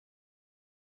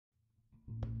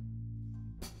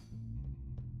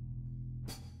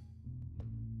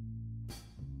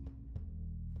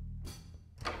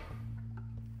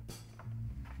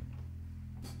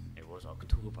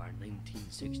October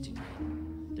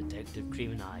 1969, Detective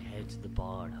Cream and I head to the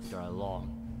bar after a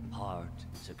long, hard,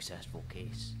 successful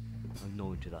case,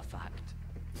 unknown to the fact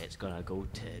it's gonna go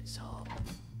tits up.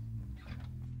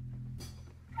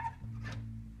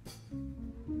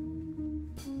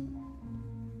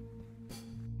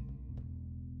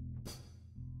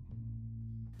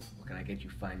 What can I get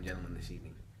you fine gentlemen this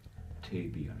evening? 2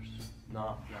 beers.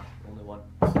 No, only one.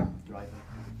 Driving.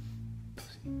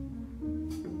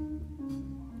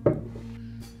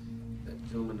 That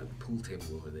gentleman at the pool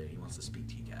table over there, he wants to speak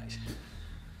to you guys.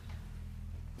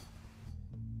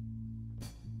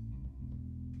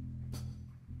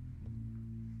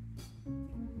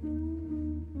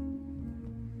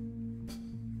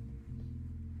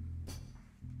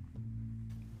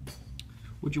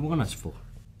 What do you want us for?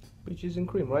 Peaches and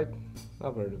cream, right?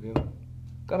 I've heard of you.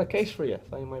 Got a case for you.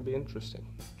 Thought you might be interested.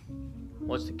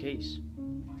 What's the case?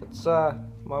 It's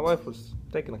my wife was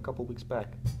taken a couple weeks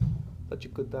back. Thought you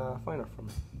could find her for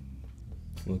me.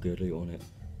 We'll get right on it.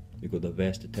 We've got the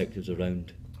best detectives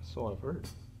around. So I've heard.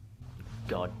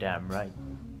 Goddamn right.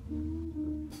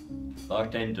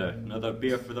 Bartender, another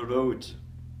beer for the road.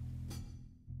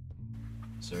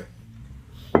 Sir.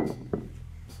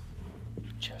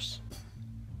 Cheers.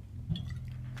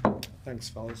 Thanks,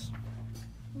 fellas.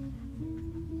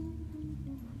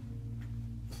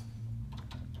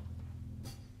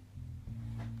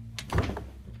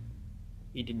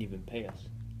 He didn't even pay us.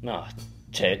 Nah,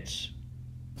 tits.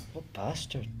 What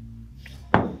bastard.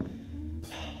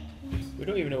 We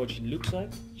don't even know what she looks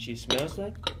like, she smells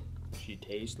like, she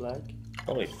tastes like.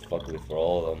 Probably fucked with for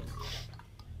all of them.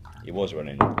 He was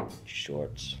wearing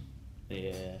shorts.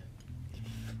 Yeah.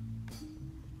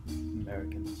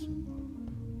 Americans.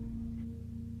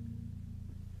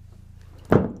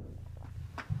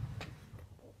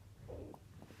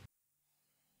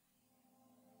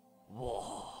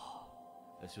 Whoa!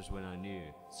 This was when I knew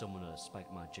someone had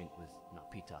spiked my drink with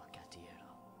Napita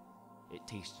Catiera. It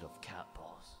tasted of cat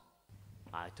paws.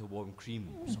 I had to warm cream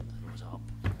something was up.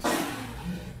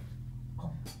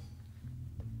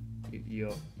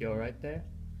 You alright there?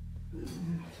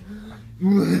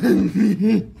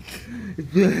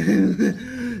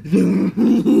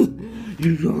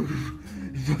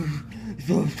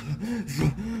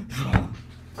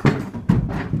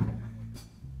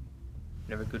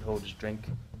 Never could hold his drink.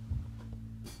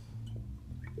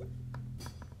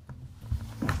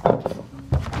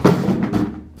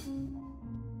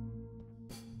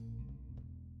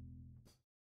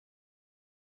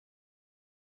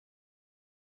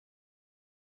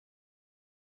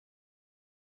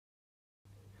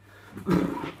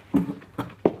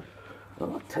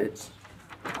 Oh, tits.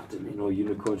 I didn't even know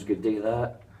unicorns could do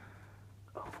that.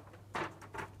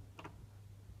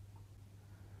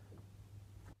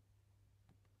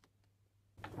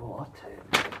 Oh,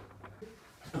 tits.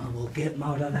 I will get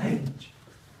my revenge.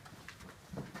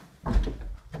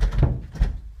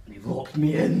 He locked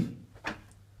me in.